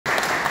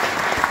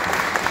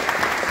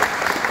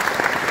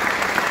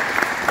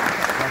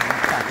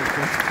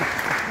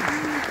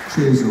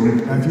Cheers all.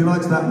 Now, if you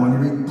liked that one,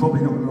 you're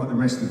probably not going to like the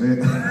rest of it.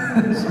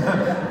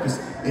 Because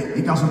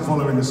it doesn't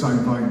follow in the same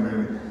vein,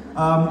 really.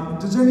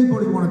 Does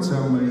anybody want to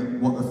tell me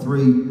what the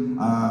three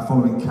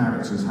following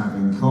characters have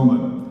in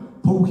common?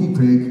 Porky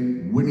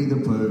Pig, Winnie the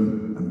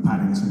Pooh, and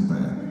Paddington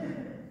Bear.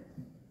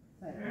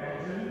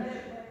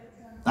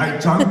 They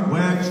don't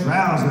wear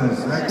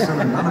trousers.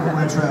 Excellent. None of them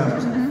wear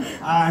trousers.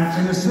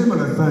 And in a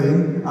similar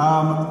theme,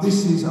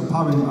 this is a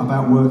poem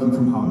about working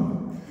from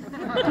home.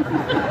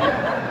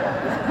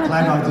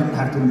 Glad I didn't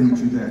have to lead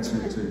you there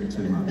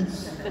too much.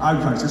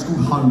 Okay, so it's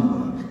called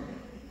Homework.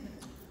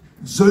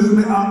 Zoom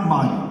it up,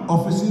 mate.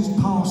 Offices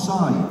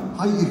passe.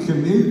 Hate your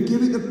commute,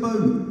 give it the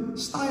boot.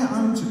 Stay at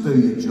home to do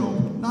your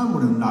job. No one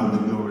will know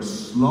that you're a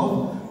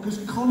slob, because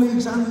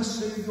colleagues only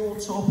see your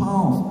top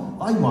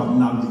half. They won't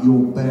know that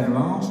you're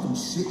bare-arsed and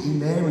sitting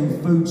there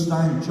in food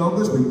stain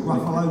joggers with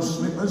Gruffalo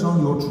slippers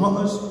on your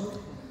trotters.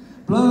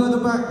 Blur the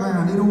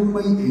background in all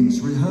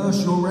meetings,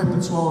 rehearse your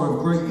repertoire of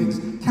greetings.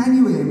 Can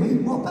you hear me?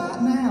 What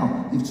about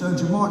now? You've turned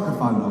your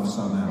microphone off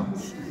somehow.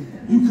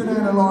 You can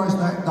analyse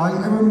that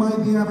data and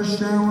maybe have a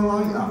shower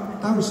later.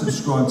 Don't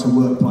subscribe to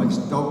workplace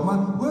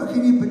dogma. Work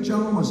in your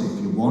pyjamas if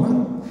you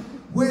wanna.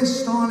 Wear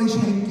stylish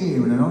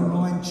headgear in an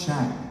online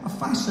chat, a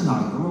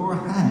fascinator or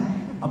a hat,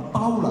 a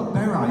bowler,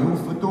 beret or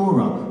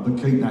fedora, but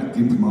keep that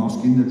gimp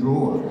mask in the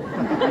drawer.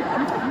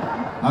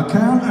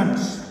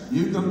 Accountants.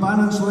 You can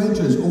balance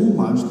ledgers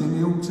almost in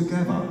the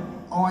altogether.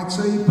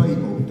 IT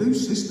people, do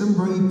system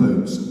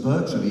reboots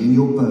virtually in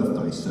your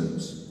birthday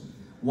suits.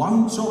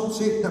 One top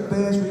tip that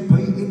bears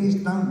repeating is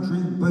don't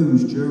drink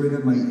booze during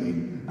a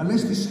meeting,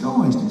 unless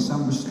disguised in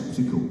some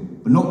receptacle.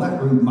 But not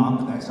that rude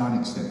mug, that's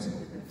unacceptable.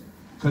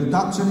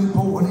 Conduct an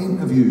important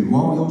interview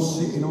while you're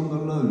sitting on the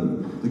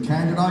loo. The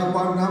candidate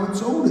won't know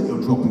at all that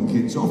you're dropping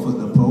kids off at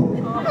the pool.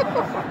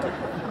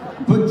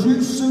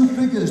 Produce some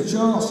figures,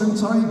 charts and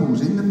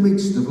tables in the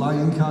midst of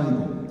laying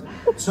cable.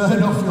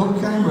 Turn off your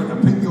camera to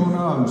pick your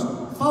nose.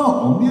 Fart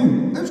on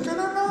mute. Who's going to